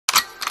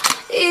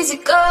Easy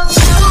go.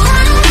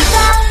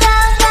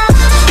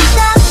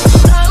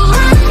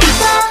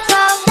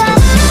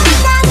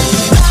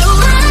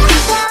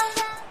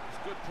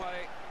 Good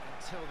play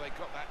until they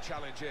got that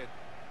challenge in.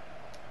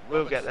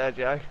 We'll get there,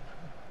 Joe.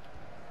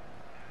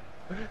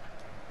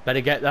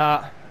 Better get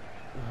that.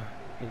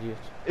 Oh, idiot.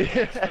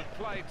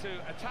 Play to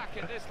attack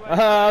at this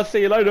level. I'll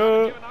see you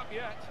later. Given up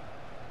yet.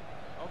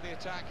 On the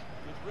attack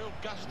with real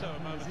gusto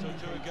a moment or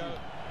two ago.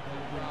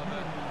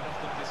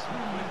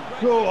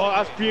 Oh,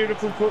 that's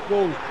beautiful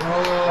football.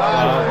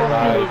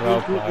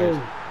 Well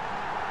played.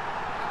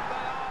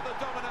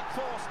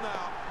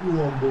 Come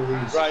on,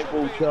 boys. Right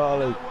ball,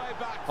 Charlie.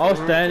 I'll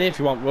stay in if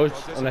you want, Rush,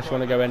 unless you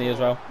want to go any as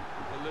well.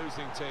 The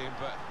losing team,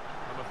 but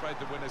I'm afraid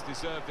the winners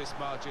deserve this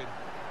margin.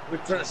 We're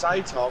trying to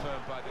say, Tom.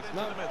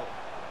 No. The middle.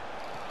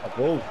 A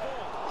ball.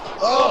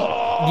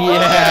 Oh!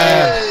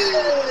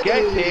 Yeah!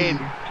 Get in.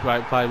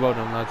 Right play, well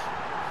done, lads.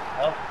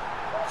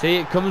 See,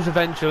 it comes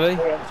eventually.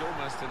 It's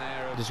almost an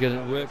error. Just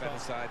doesn't work.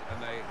 Side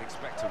and they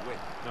expect to win.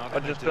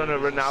 I've just done a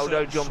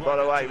Ronaldo jump, by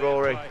the way,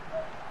 Rory.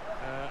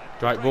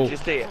 Right ball.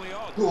 Just see it.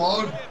 Go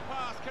on.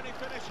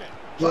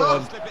 Go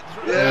on.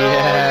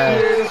 Yeah.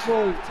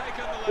 Beautiful.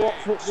 What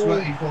football?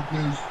 Sweaty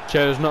fuckers.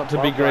 Chose not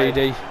to be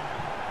greedy.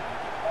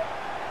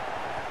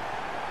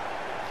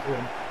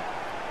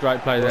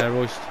 Right play there,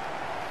 Royce.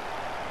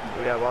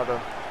 Yeah, well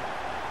done.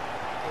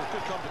 Well,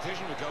 good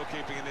competition with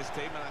goalkeeping in this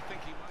team, and I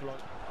think he might.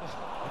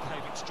 They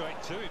gave it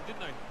straight to him, didn't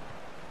they?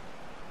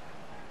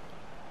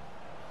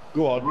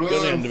 Go on, get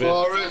Run, into it.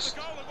 Forrest.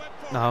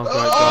 No, great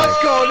Oh, it's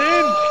play. gone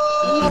in!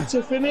 What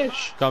a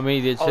finish! Got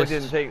me the I didn't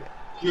assist. think.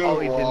 Go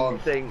He on.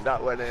 didn't think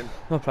that went in.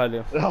 Well played,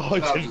 Leo. No, I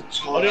That didn't.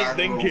 was a I didn't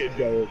think tornado. it'd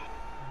go in.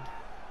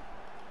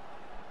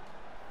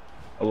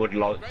 I would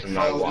like to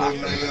know what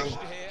happened.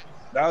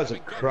 That was a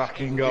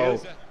cracking goal.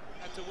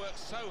 Had to work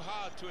so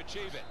hard to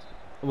achieve it.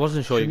 I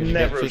wasn't sure you could Never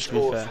get have it, to be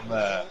scored fair. from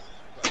there.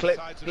 Flip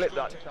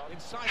that.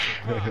 Incisive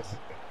pass.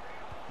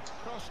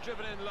 Cross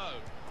driven in low.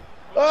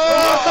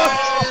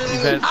 Oh!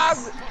 Event.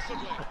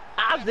 Possibly.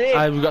 As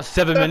if. We've got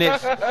 7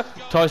 minutes.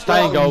 Ty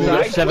staying goal, we've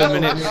got 7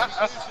 minutes. Use the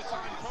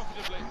time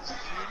profitably.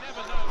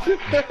 You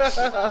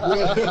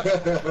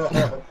never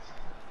know.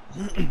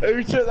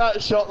 Who took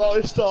that shot that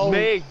was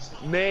stolen?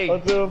 Me. I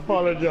do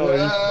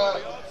apologise.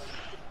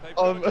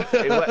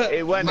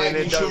 It went in,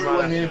 Making it sure don't it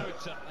went in.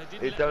 matter.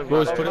 It don't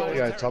Royce, matter. put it-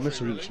 Yeah, Thomas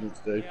has something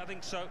to do. Yeah, I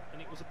think so.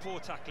 And it was a poor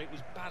tackle. It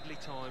was badly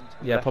timed.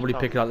 Yeah, probably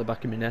pick it out the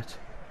back of my net.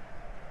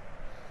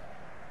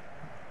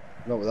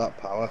 Not with that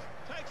power.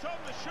 Takes on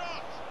the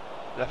shot.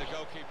 And the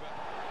goalkeeper.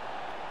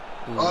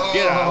 Oh.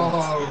 Get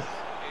out.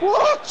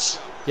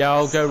 What? Yeah,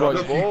 I'll go right.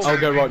 Lucky I'll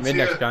go right to mid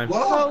next game.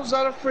 What? How's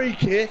that a free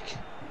kick?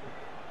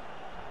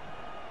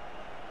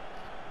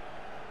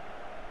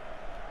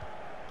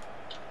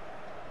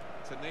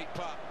 It's a neat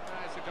putt.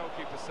 There's a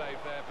goalkeeper save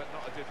there, but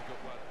not a difficult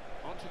one.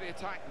 On to the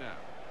attack now.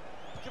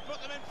 Can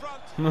put them in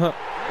front.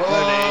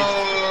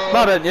 Oh.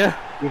 Mad, ain't you?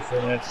 Good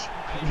finish.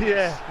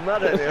 Yeah,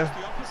 mad at you.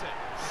 The opposite.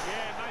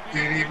 Yeah, maybe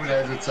Didn't even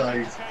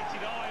hesitate.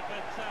 educated eye,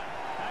 but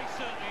they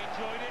certainly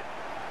enjoyed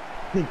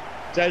it.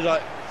 Jay's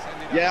like,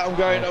 Sending yeah, up I'm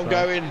going, the I'm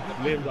going.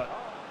 Liam's like,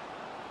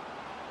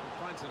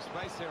 Find some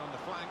space here on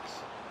the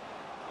flanks.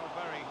 Not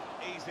very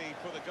easy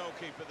for the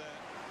goalkeeper there.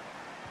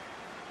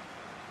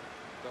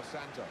 Dos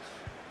Santos.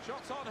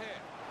 Shots on here.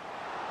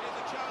 Here's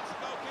a chance,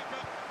 goalkeeper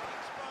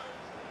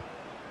exposed.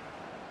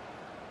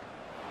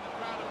 The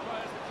crowd of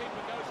players, the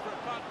keeper goes for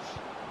a punch.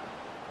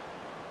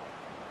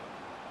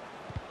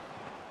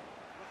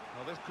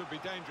 Well, this could be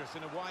dangerous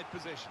in a wide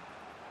position.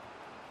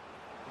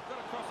 He's got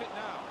to cross it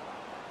now.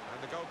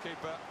 And the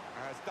goalkeeper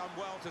has done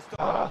well to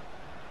stop.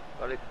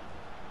 got it.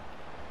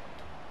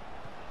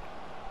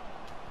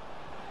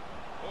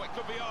 Oh, it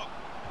could be on.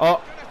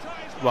 Oh,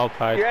 well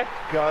played. Let's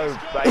go,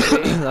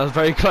 baby. That was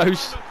very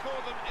close.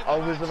 I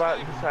was about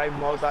to say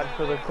my bad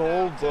for the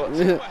call, but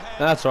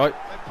That's right.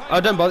 I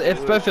don't bother.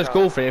 If both just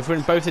goal free, if we're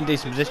in both in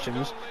decent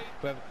positions,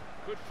 Good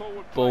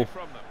forward Ball. play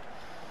from them.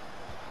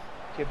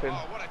 chip him.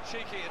 Oh, what a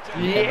cheeky attempt.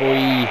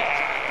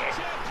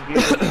 yeah,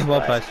 Beautiful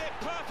well play. played.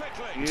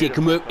 Perfectly. See, it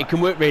can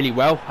work really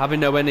well having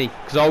no any,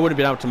 because I wouldn't have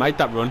been able to make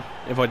that run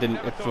if I didn't,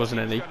 if there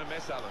wasn't any.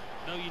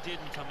 No, you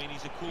didn't. I mean,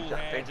 he's a cool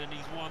Exactly. head, and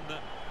he's one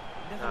that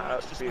never Nah,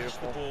 likes to that's smash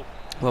beautiful. the ball.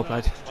 Well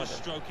played. Just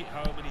stroke it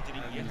home, and he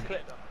did it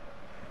yet.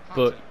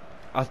 But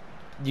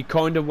you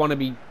kind of want to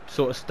be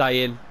sort of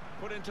staying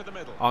Put into the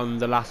middle. on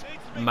the last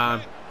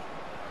man.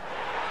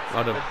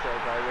 I don't. Let's go,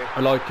 baby. I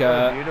like What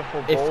a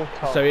beautiful ball,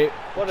 Tom. so it.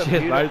 What a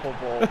cheers, mate. beautiful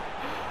ball.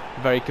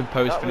 Very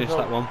composed That was finish all-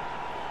 that one.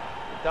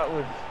 That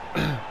was,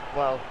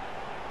 well,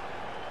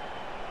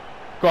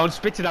 Go on,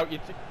 spit it out. You.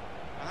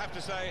 I have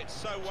to say it's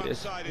so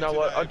Cheers. one-sided no,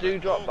 today, I do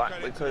but drop all back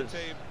credit to the because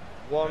team.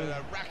 one,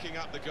 They're racking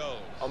up the goals.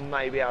 I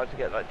may be able to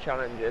get that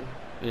challenge in.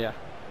 Yeah.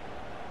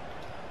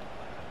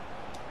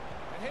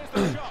 And here's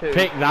the shot. Two,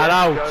 Pick that let's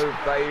out, go,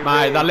 baby.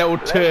 mate. That little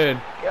Let's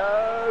turn.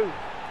 Go.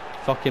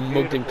 Fucking mugged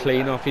him Beautiful clean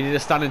man. off. He did a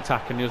standing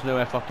tack and he was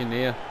nowhere fucking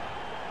near.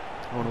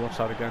 I want to watch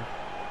that again.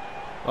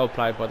 Well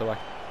played, by the way.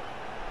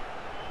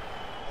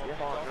 Your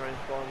partner in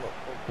form,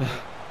 look,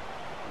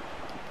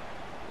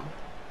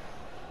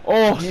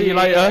 Oh, see you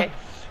later.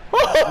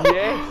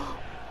 Yes,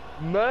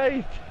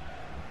 mate.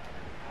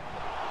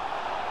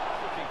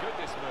 Looking good,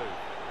 this move.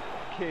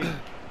 King.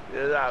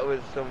 Yeah, that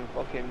was some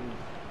fucking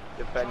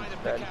defence Trying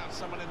to then. pick out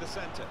someone in the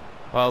centre.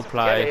 Well Get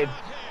played.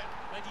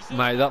 in.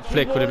 Mate, that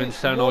flick would have been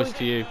so nice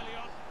to you.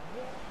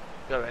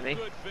 Go, Rennie.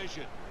 Good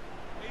vision.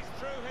 He's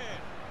through here.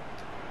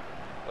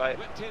 Right.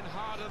 Whipped in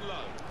hard and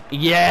low.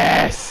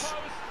 Yes!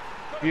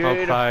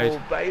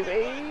 Beautiful,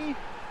 baby.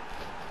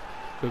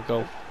 Good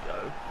goal.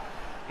 Go.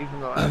 Even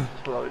though I have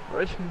to slow it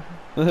for it.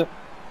 Well,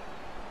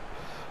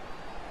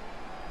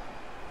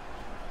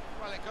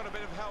 it got a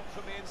bit of help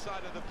from the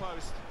inside of the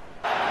post.